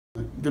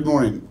Good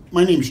morning.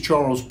 My name is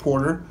Charles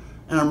Porter,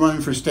 and I'm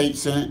running for State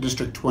Senate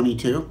District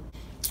 22.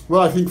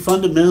 Well, I think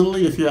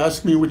fundamentally, if you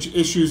ask me which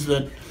issues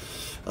that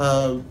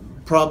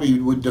probably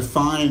would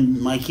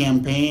define my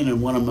campaign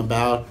and what I'm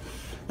about,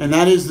 and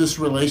that is this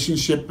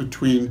relationship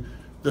between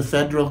the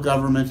federal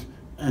government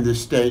and the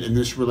state, and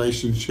this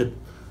relationship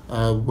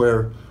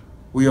where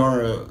we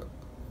are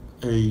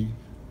a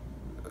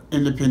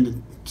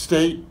independent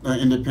state,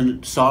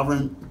 independent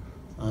sovereign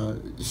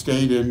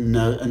state, and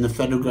the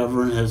federal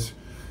government has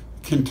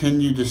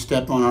continued to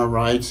step on our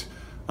rights,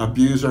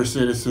 abuse our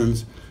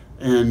citizens,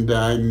 and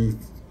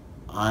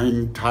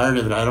I'm tired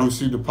of it. I don't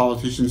see the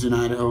politicians in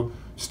Idaho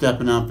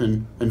stepping up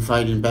and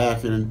fighting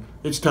back, and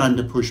it's time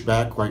to push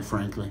back, quite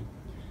frankly.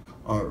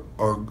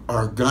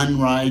 Our gun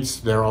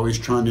rights, they're always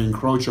trying to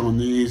encroach on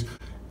these,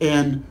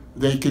 and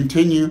they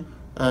continue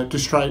to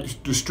try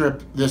to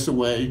strip this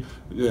away,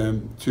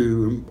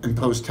 to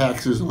impose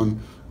taxes on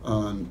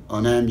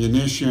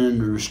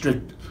ammunition,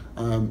 restrict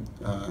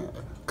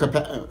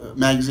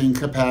magazine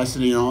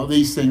capacity, and all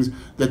these things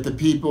that the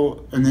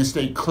people in this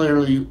state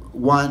clearly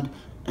want,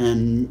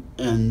 and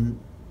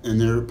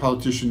their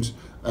politicians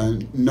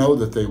know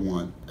that they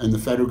want, and the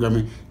federal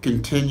government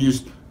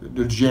continues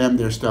to jam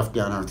their stuff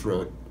down our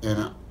throat,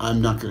 and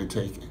I'm not going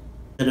to take it.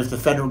 And if the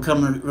federal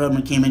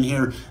government came in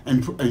here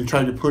and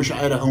tried to push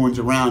Idahoans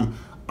around,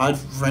 I'd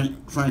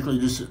frankly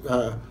just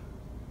have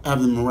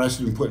them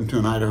arrested and put into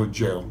an Idaho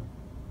jail.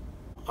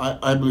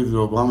 I believe that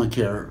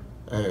Obamacare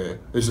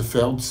is a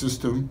failed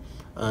system.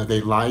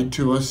 They lied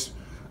to us,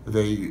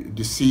 they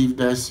deceived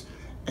us,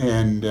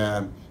 and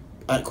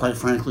quite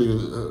frankly,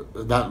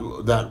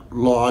 that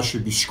law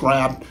should be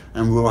scrapped,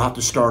 and we'll have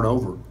to start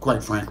over,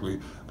 quite frankly.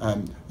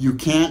 You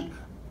can't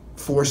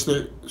force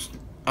the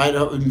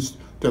Idahoans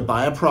to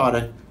buy a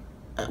product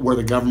where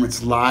the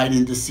government's lied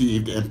and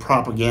deceived and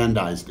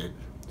propagandized it.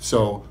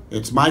 So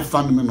it's my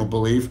fundamental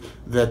belief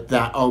that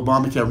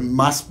Obamacare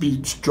must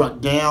be struck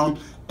down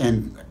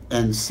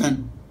and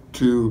sent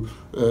to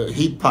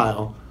heap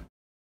pile